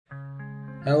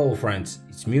Hello friends,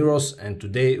 it's Miros and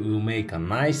today we will make a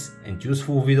nice and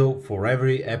useful video for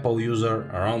every Apple user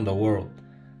around the world.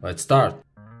 Let's start!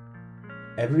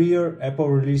 Every year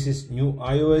Apple releases new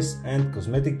iOS and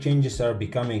cosmetic changes are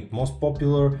becoming most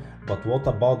popular, but what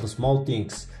about the small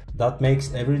things that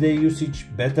makes everyday usage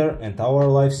better and our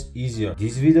lives easier?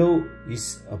 This video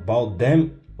is about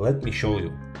them, let me show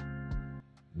you.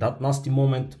 That nasty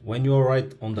moment when you are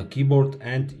right on the keyboard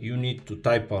and you need to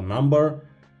type a number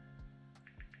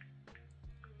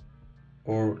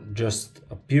or just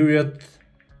a period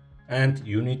and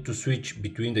you need to switch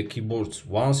between the keyboards.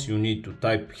 Once you need to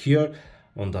type here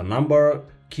on the number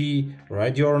key,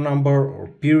 write your number or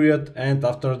period, and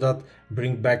after that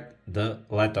bring back the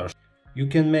letters. You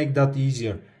can make that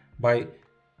easier by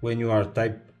when you are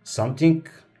type something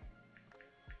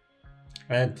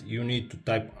and you need to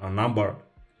type a number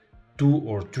 2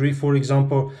 or 3 for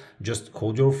example, just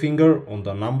hold your finger on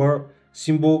the number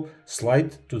symbol,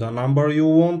 slide to the number you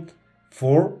want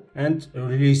 4 and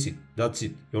release it. That's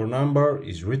it. Your number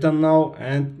is written now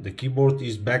and the keyboard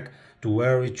is back to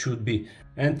where it should be.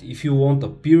 And if you want a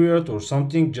period or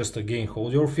something, just again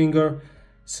hold your finger,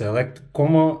 select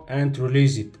comma and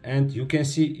release it, and you can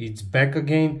see it's back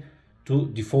again to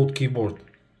default keyboard.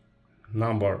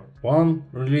 Number 1,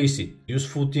 release it.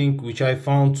 Useful thing which I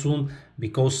found soon,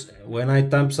 because when I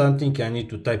type something I need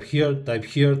to type here,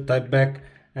 type back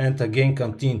and again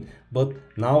continue. But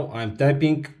now I'm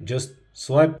typing, just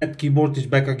swipe and keyboard is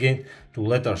back again to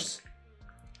letters.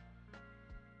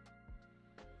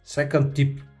 Second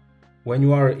tip, when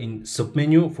you are in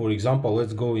submenu, for example,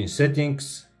 let's go in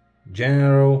settings,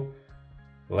 general,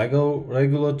 legal,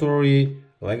 regulatory,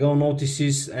 legal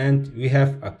notices, and we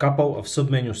have a couple of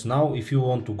submenus. Now if you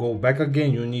want to go back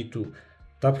again, you need to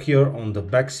tap here on the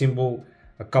back symbol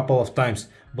a couple of times.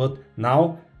 But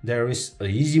now there is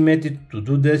an easy method to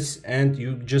do this and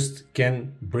you just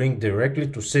can bring directly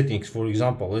to settings. For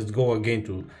example, let's go again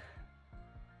to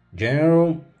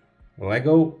general,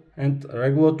 legal and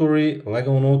regulatory,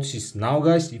 legal notices. Now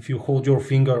guys, if you hold your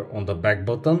finger on the back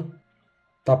button,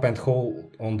 tap and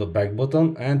hold on the back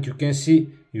button, and you can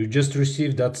see you just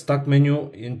received that stack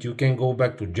menu and you can go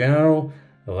back to general,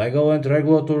 legal and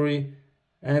regulatory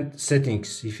and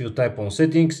settings. If you type on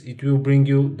settings, it will bring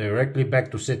you directly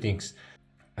back to settings.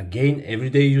 Again,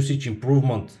 everyday usage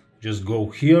improvement. Just go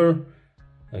here,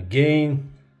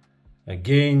 again,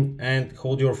 and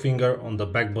hold your finger on the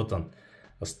back button.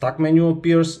 A stack menu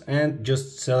appears and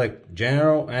just select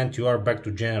general and you are back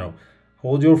to general.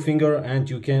 Hold your finger and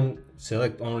you can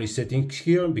select only settings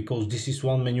here because this is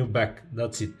one menu back.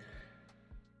 That's it.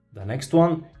 The next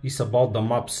one is about the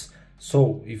maps.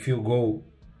 So if you go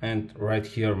and write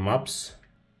here maps,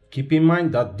 keep in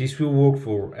mind that this will work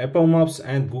for Apple Maps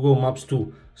and Google Maps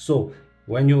too. So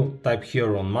when you type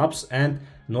here on maps, and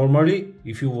normally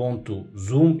if you want to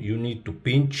zoom you need to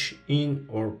pinch in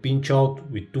or pinch out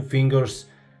with 2 fingers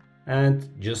and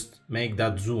just make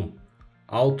that zoom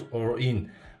out or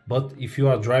in. But if you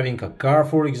are driving a car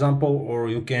for example, or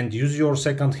you can't use your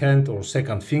second hand or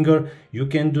second finger, you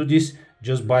can do this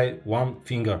just by 1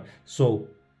 finger. So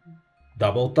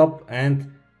double tap,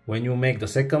 and when you make the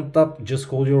second tap, just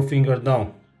hold your finger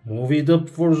down, move it up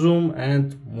for zoom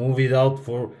and move it out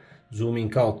for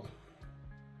zooming out.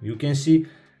 You can see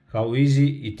how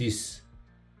easy it is,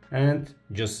 and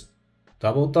just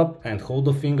double tap and hold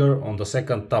the finger on the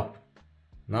second tap.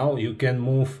 Now you can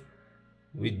move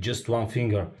with just 1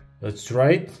 finger. Let's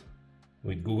try it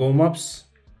with Google Maps.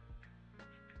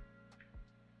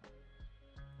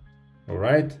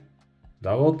 Alright,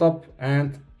 double tap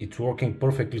and it's working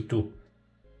perfectly too.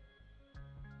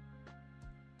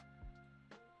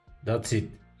 That's it.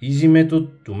 Easy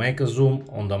method to make a zoom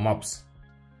on the maps.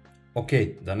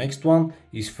 Okay, the next one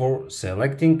is for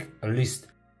selecting a list.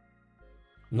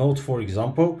 Note, for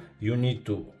example, you need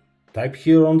to type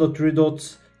here on the 3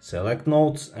 dots, select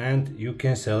notes, and you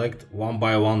can select one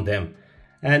by one them.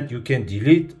 And you can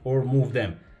delete or move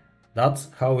them. That's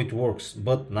how it works.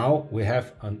 But now we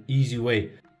have an easy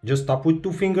way. Just tap with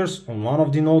 2 fingers on one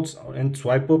of the notes and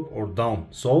swipe up or down.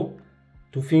 So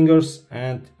 2 fingers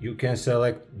and you can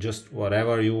select just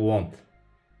whatever you want.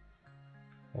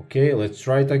 Okay, let's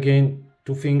try it again.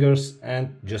 2 fingers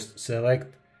and just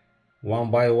select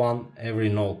one by one every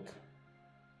note.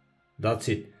 That's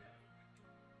it.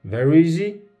 Very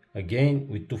easy. Again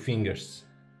with 2 fingers.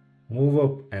 Move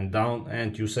up and down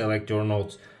and you select your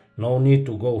notes. No need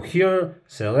to go here,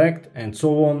 select, and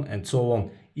so on and so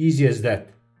on. Easy as that.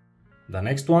 The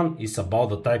next one is about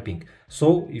the typing.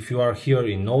 So if you are here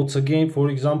in notes again, for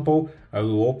example, I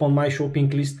will open my shopping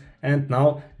list, and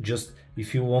now just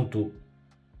if you want to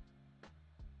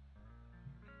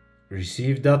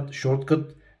receive that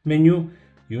shortcut menu,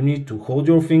 you need to hold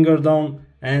your finger down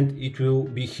and it will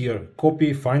be here.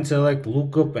 Copy, find, select,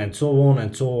 lookup, and so on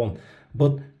and so on.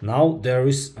 But now there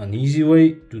is an easy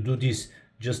way to do this.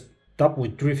 Just tap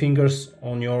with 3 fingers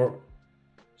on your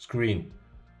screen.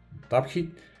 Tap it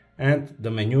and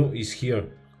the menu is here.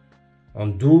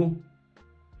 Undo,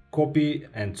 copy,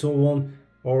 and so on,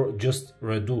 or just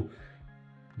redo.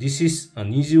 This is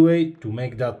an easy way to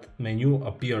make that menu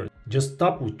appear. Just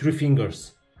tap with 3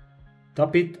 fingers.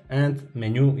 Tap it and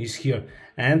menu is here.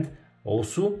 And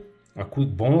also a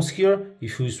quick bonus here,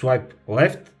 if you swipe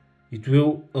left it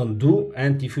will undo,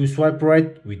 and if you swipe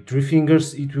right with 3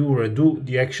 fingers it will redo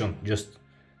the action. Just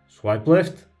swipe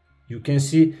left, you can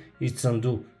see it's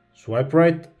undo. Swipe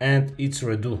right and it's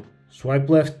redo. Swipe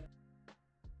left,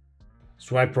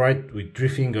 swipe right with 3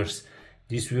 fingers.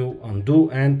 This will undo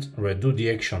and redo the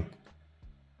action.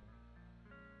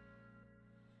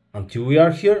 Until we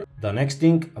are here, the next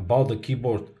thing about the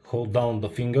keyboard, hold down the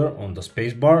finger on the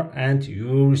spacebar and you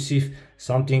will receive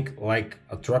something like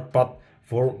a trackpad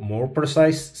for more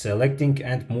precise selecting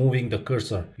and moving the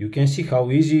cursor. You can see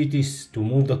how easy it is to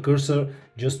move the cursor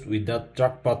just with that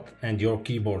trackpad and your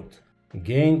keyboard.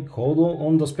 Again, hold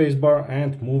on the spacebar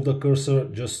and move the cursor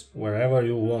just wherever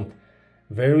you want.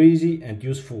 Very easy and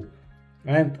useful.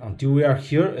 And until we are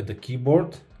here at the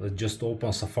keyboard, let's just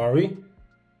open Safari.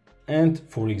 And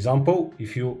for example,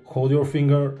 if you hold your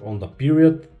finger on the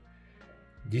period,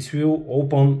 this will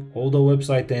open all the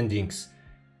website endings.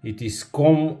 It is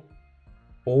com,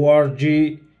 org,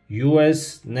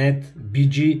 us, net,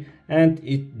 bg, and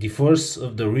it differs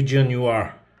of the region you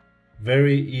are.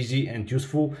 Very easy and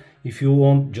useful if you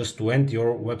want just to end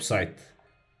your website.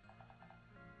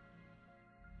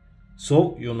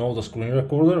 So you know the screen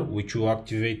recorder, which you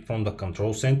activate from the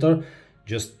control center.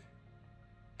 Just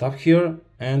tap here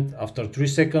and after 3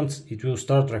 seconds it will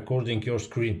start recording your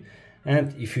screen.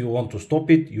 And if you want to stop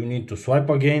it, you need to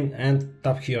swipe again and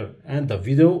tap here and the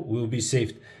video will be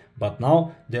saved. But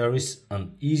now there is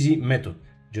an easy method.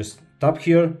 Just tap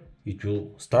here, it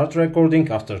will start recording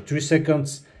after 3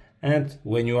 seconds, and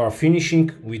when you are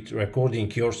finishing with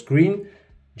recording your screen,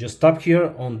 just tap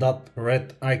here on that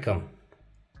red icon.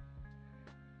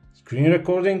 Screen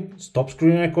recording, stop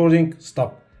screen recording,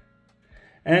 stop.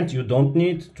 And you don't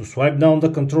need to swipe down the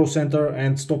control center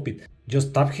and stop it.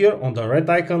 Just tap here on the red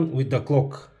icon with the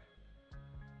clock.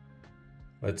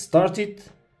 Let's start it.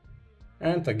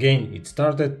 And again it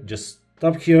started, just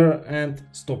tap here and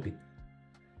stop it.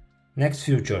 Next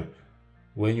feature,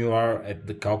 when you are at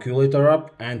the calculator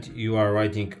app and you are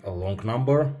writing a long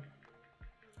number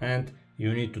and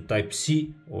you need to type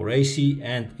C or AC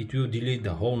and it will delete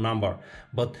the whole number.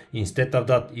 But instead of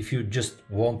that, if you just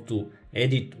want to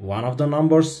edit one of the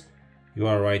numbers, you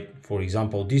are right, for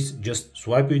example this, just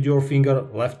swipe with your finger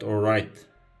left or right.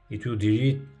 It will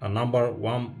delete a number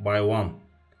one by one.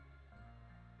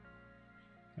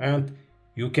 And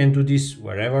you can do this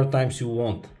wherever times you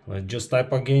want. Let's just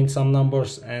type again some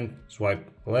numbers and swipe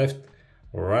left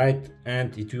or right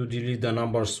and it will delete the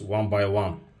numbers one by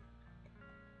one.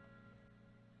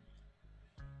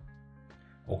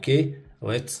 Okay,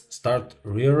 let's start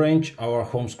rearrange our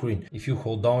home screen. If you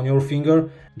hold down your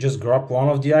finger, just grab one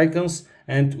of the icons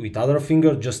and with other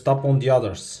finger just tap on the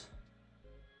others.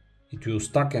 It will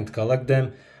stack and collect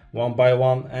them one by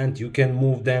one and you can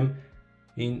move them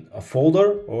in a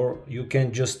folder or you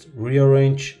can just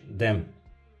rearrange them.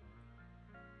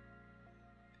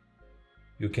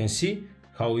 You can see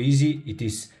how easy it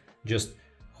is. Just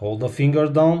hold the finger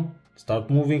down, start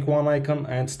moving one icon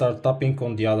and start tapping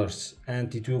on the others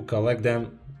and it will collect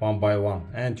them one by one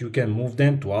and you can move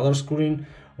them to other screen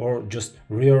or just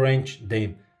rearrange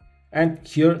them. And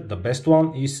here the best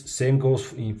one is same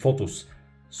goes in photos.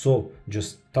 So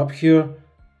just tap here,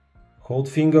 hold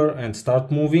finger and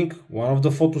start moving one of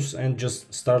the photos and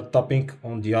just start tapping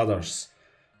on the others.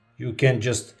 You can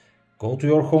just go to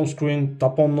your home screen,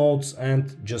 tap on notes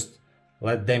and just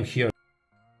let them here.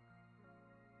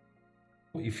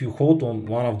 If you hold on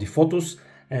one of the photos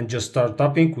and just start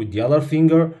tapping with the other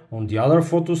finger on the other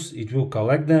photos, it will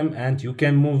collect them and you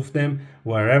can move them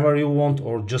wherever you want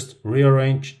or just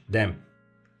rearrange them.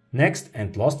 Next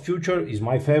and last feature is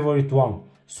my favorite one.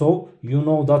 So you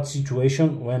know that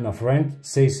situation when a friend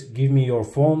says give me your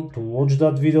phone to watch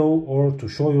that video or to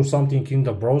show you something in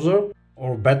the browser,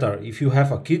 or better if you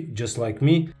have a kid just like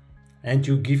me and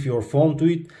you give your phone to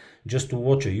it just to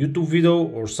watch a YouTube video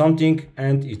or something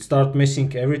and it start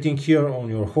messing everything here on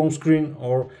your home screen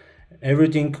or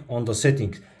everything on the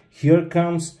settings. Here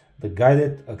comes the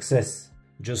guided access.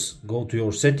 Just go to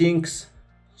your settings,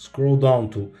 scroll down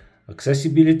to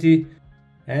accessibility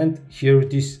and here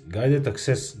it is, guided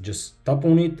access. Just tap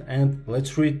on it and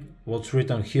let's read what's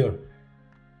written here.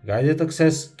 Guided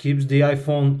access keeps the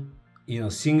iPhone in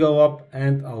a single app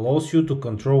and allows you to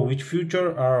control which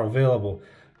features are available.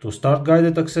 To start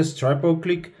guided access, triple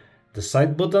click the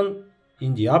side button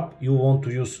in the app you want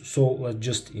to use. So let's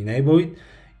just enable it.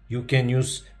 You can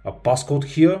use a passcode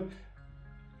here,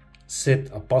 set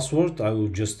a password. I will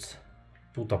just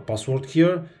put a password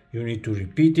here. You need to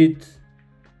repeat it,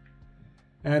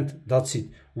 and that's it.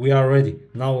 We are ready.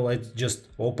 Now let's just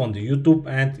open the YouTube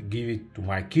and give it to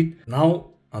my kid.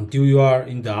 Now, until you are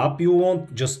in the app you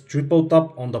want, just triple tap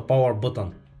on the power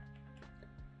button.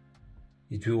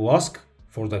 It will ask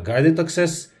for the guided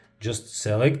access. Just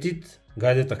select it.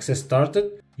 Guided access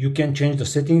started. You can change the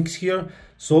settings here.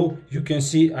 So you can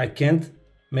see I can't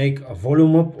make a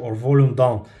volume up or volume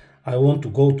down. I want to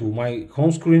go to my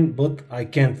home screen, but I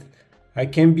can't. I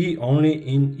can be only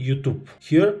in YouTube.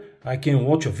 Here I can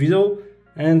watch a video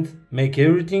and make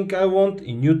everything I want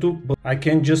in YouTube, but I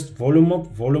can just volume up,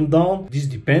 volume down. This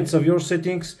depends on your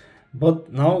settings,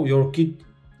 but now your kid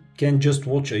can just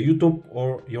watch a YouTube,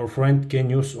 or your friend can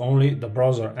use only the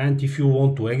browser. And if you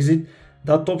want to exit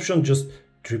that option, just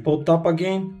triple tap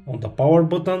again on the power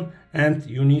button and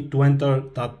you need to enter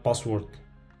that password.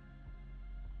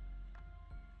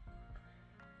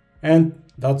 And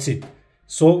that's it.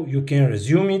 So you can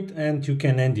resume it and you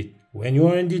can end it. When you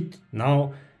end it,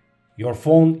 now your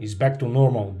phone is back to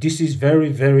normal. This is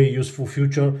very useful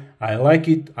feature. I like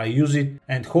it, I use it,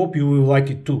 and hope you will like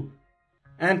it too.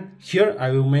 And here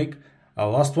I will make a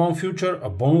last one feature, a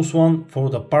bonus one for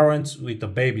the parents with the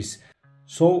babies.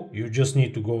 So you just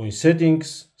need to go in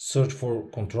settings, search for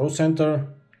control center.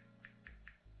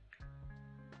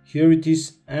 Here it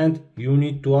is, and you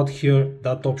need to add here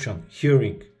that option,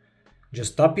 hearing.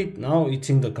 Just tap it. Now it's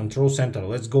in the control center.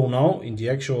 Let's go now in the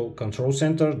actual control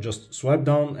center. Just swipe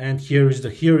down and here is the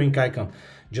hearing icon.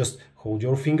 Just hold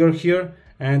your finger here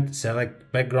and select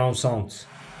background sounds.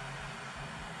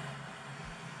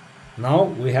 Now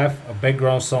we have a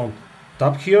background sound.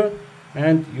 Tap here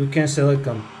and you can select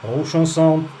an ocean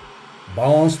sound,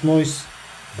 balanced noise,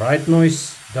 bright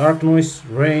noise, dark noise,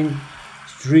 rain,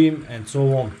 stream, and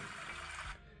so on.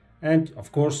 And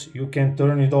of course you can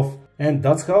turn it off. And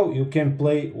that's how you can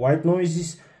play white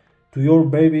noises to your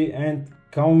baby and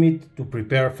calm it to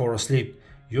prepare for a sleep.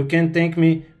 You can thank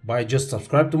me by just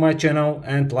subscribe to my channel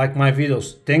and like my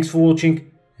videos. Thanks for watching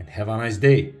and have a nice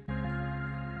day.